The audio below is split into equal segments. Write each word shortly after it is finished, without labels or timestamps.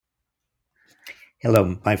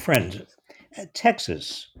Hello, my friend.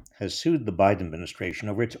 Texas has sued the Biden administration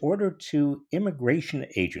over its order to immigration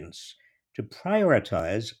agents to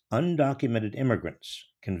prioritize undocumented immigrants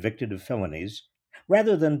convicted of felonies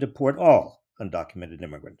rather than deport all undocumented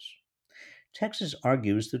immigrants. Texas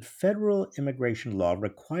argues that federal immigration law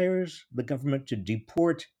requires the government to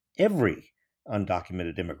deport every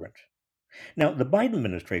undocumented immigrant. Now, the Biden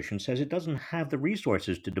administration says it doesn't have the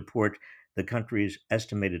resources to deport the country's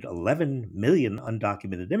estimated 11 million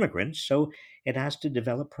undocumented immigrants, so it has to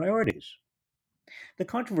develop priorities. The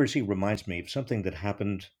controversy reminds me of something that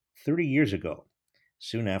happened 30 years ago,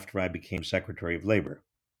 soon after I became Secretary of Labor.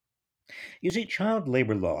 You see, child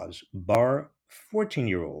labor laws bar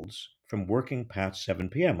 14-year-olds from working past 7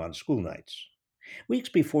 p.m. on school nights. Weeks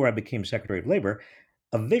before I became Secretary of Labor,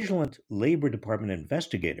 a vigilant Labor Department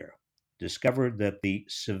investigator discovered that the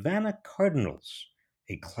Savannah Cardinals,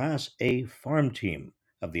 a Class A farm team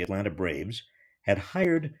of the Atlanta Braves, had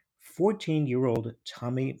hired 14-year-old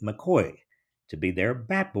Tommy McCoy to be their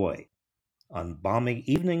batboy. On balmy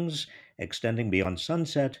evenings extending beyond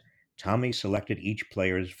sunset, Tommy selected each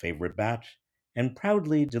player's favorite bat and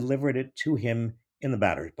proudly delivered it to him in the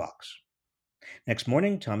batter's box. Next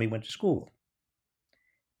morning, Tommy went to school.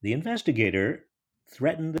 The investigator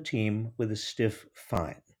threatened the team with a stiff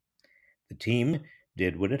fine. The team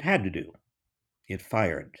did what it had to do. It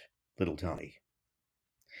fired little Tommy.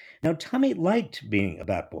 Now, Tommy liked being a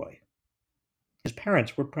bat boy. His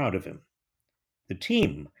parents were proud of him. The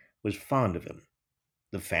team was fond of him.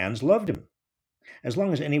 The fans loved him. As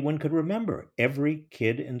long as anyone could remember, every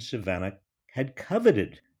kid in Savannah had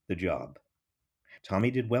coveted the job. Tommy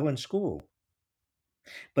did well in school.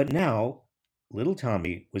 But now, little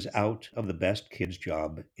Tommy was out of the best kid's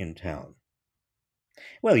job in town.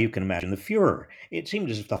 Well, you can imagine the furor. It seemed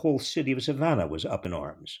as if the whole city of Savannah was up in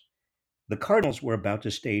arms. The Cardinals were about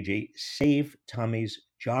to stage a Save Tommy's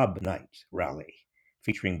Job Night rally,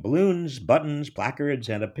 featuring balloons, buttons, placards,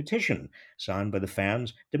 and a petition signed by the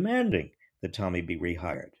fans demanding that Tommy be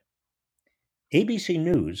rehired. ABC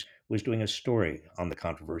News was doing a story on the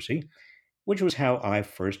controversy, which was how I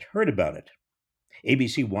first heard about it.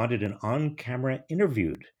 ABC wanted an on-camera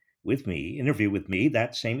interview with me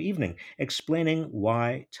that same evening, explaining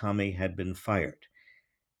why Tommy had been fired.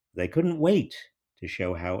 They couldn't wait to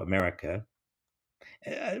show how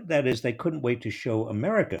that is, they couldn't wait to show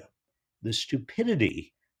America the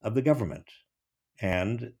stupidity of the government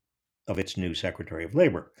and of its new Secretary of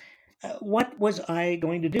Labor. What was I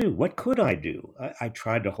going to do? What could I do? I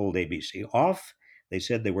tried to hold ABC off. They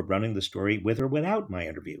said they were running the story with or without my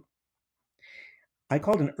interview. I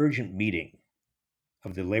called an urgent meeting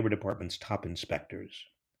of the Labor Department's top inspectors.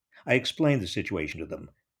 I explained the situation to them,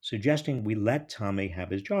 suggesting we let Tommy have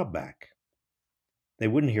his job back. They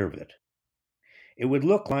wouldn't hear of it. It would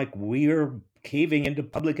look like we're caving into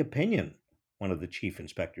public opinion, one of the chief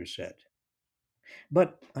inspectors said.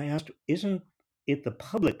 But I asked, isn't it the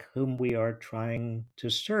public whom we are trying to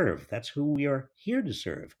serve? That's who we are here to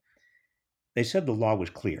serve. They said the law was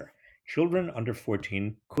clear. Children under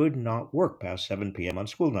 14 could not work past 7 p.m. on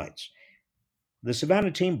school nights. The Savannah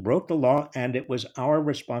team broke the law, and it was our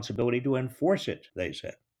responsibility to enforce it, they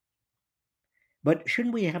said. But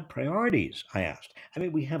shouldn't we have priorities? I asked. I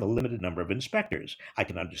mean, we have a limited number of inspectors. I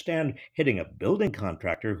can understand hitting a building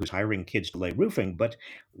contractor who's hiring kids to lay roofing, but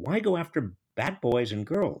why go after bad boys and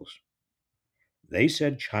girls? They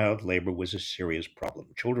said child labor was a serious problem.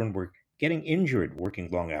 Children were getting injured working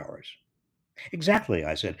long hours. Exactly,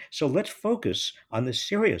 I said. So let's focus on the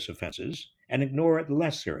serious offenses and ignore the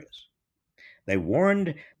less serious. They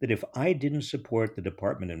warned that if I didn't support the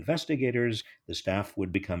department investigators, the staff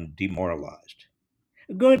would become demoralized.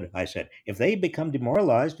 Good, I said. If they become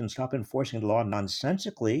demoralized and stop enforcing the law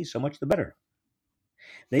nonsensically, so much the better.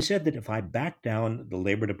 They said that if I backed down, the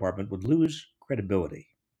Labor Department would lose credibility.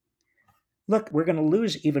 Look, we're going to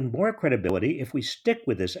lose even more credibility if we stick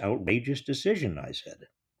with this outrageous decision, I said.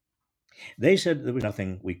 They said there was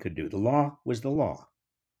nothing we could do. The law was the law.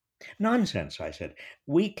 Nonsense, I said.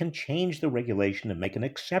 We can change the regulation and make an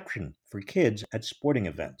exception for kids at sporting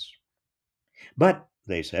events. But,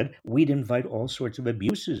 they said, we'd invite all sorts of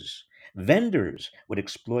abuses. Vendors would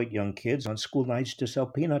exploit young kids on school nights to sell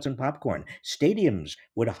peanuts and popcorn. Stadiums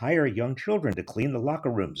would hire young children to clean the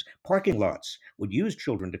locker rooms. Parking lots would use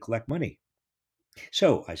children to collect money.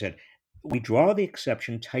 So, I said, we draw the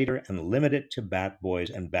exception tighter and limit it to bat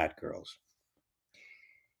boys and bat girls.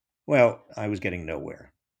 Well, I was getting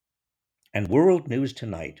nowhere. And World News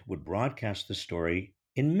Tonight would broadcast the story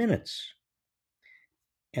in minutes.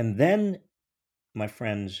 And then, my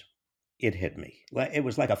friends, it hit me. It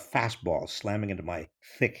was like a fastball slamming into my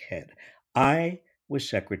thick head. I was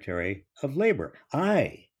Secretary of Labor.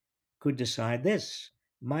 I could decide this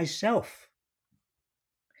myself.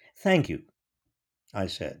 Thank you, I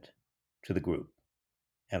said to the group,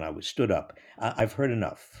 and I was stood up. I've heard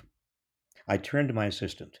enough. I turned to my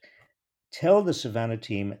assistant. Tell the Savannah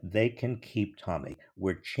team they can keep Tommy.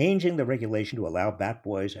 We're changing the regulation to allow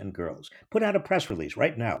batboys and girls. Put out a press release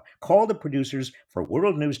right now. Call the producers for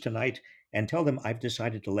World News Tonight and tell them I've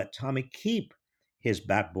decided to let Tommy keep his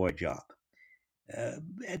batboy job. Uh,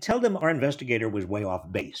 Tell them our investigator was way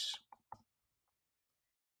off base.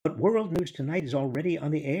 But World News Tonight is already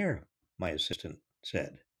on the air, my assistant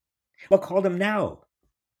said. Well, call them now.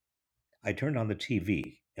 I turned on the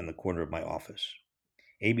TV in the corner of my office.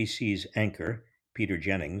 ABC's anchor, Peter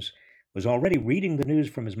Jennings, was already reading the news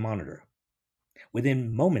from his monitor.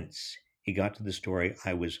 Within moments, he got to the story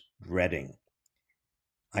I was dreading.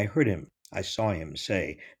 I saw him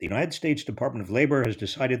say, the United States Department of Labor has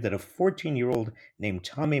decided that a 14-year-old named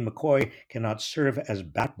Tommy McCoy cannot serve as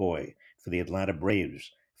batboy for the Atlanta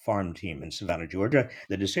Braves farm team in Savannah, Georgia.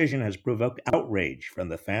 The decision has provoked outrage from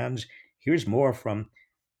the fans. Here's more from,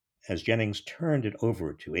 as Jennings turned it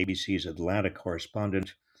over to ABC's Atlanta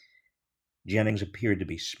correspondent, Jennings appeared to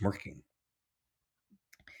be smirking.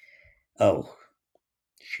 Oh,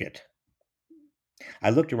 shit.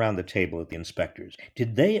 I looked around the table at the inspectors.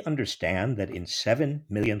 Did they understand that in 7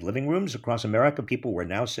 million living rooms across America, people were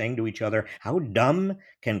now saying to each other, how dumb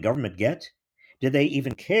can government get? Did they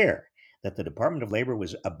even care that the Department of Labor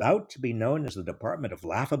was about to be known as the Department of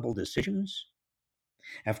Laughable Decisions?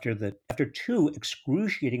 After 2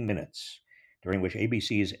 excruciating minutes, during which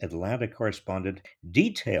ABC's Atlanta correspondent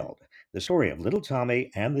detailed the story of little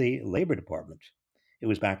Tommy and the Labor Department, it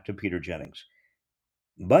was back to Peter Jennings.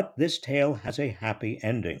 But this tale has a happy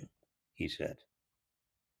ending, he said.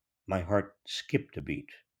 My heart skipped a beat.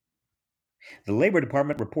 The Labor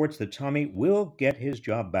Department reports that Tommy will get his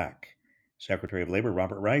job back. Secretary of Labor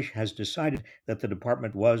Robert Reich has decided that the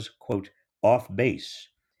department was, quote, off base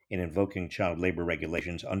in invoking child labor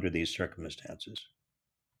regulations under these circumstances.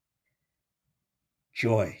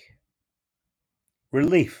 Joy.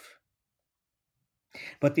 Relief.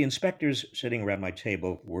 But the inspectors sitting around my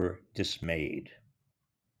table were dismayed.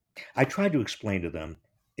 I tried to explain to them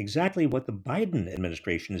exactly what the Biden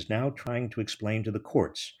administration is now trying to explain to the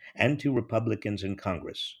courts and to Republicans in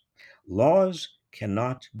Congress. Laws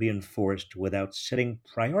cannot be enforced without setting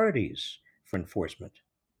priorities for enforcement.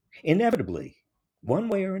 Inevitably, one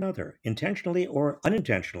way or another, intentionally or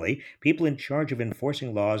unintentionally, people in charge of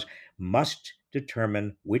enforcing laws must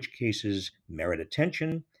determine which cases merit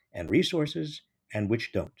attention and resources and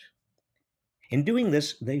which don't. In doing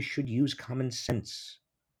this, they should use common sense.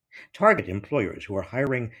 Target employers who are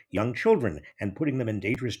hiring young children and putting them in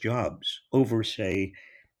dangerous jobs over, say,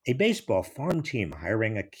 a baseball farm team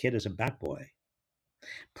hiring a kid as a bat boy.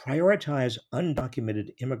 Prioritize undocumented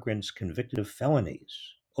immigrants convicted of felonies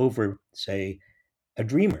over, say, a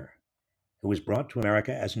dreamer who was brought to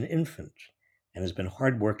America as an infant and has been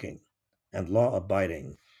hardworking and law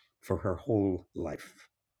abiding for her whole life.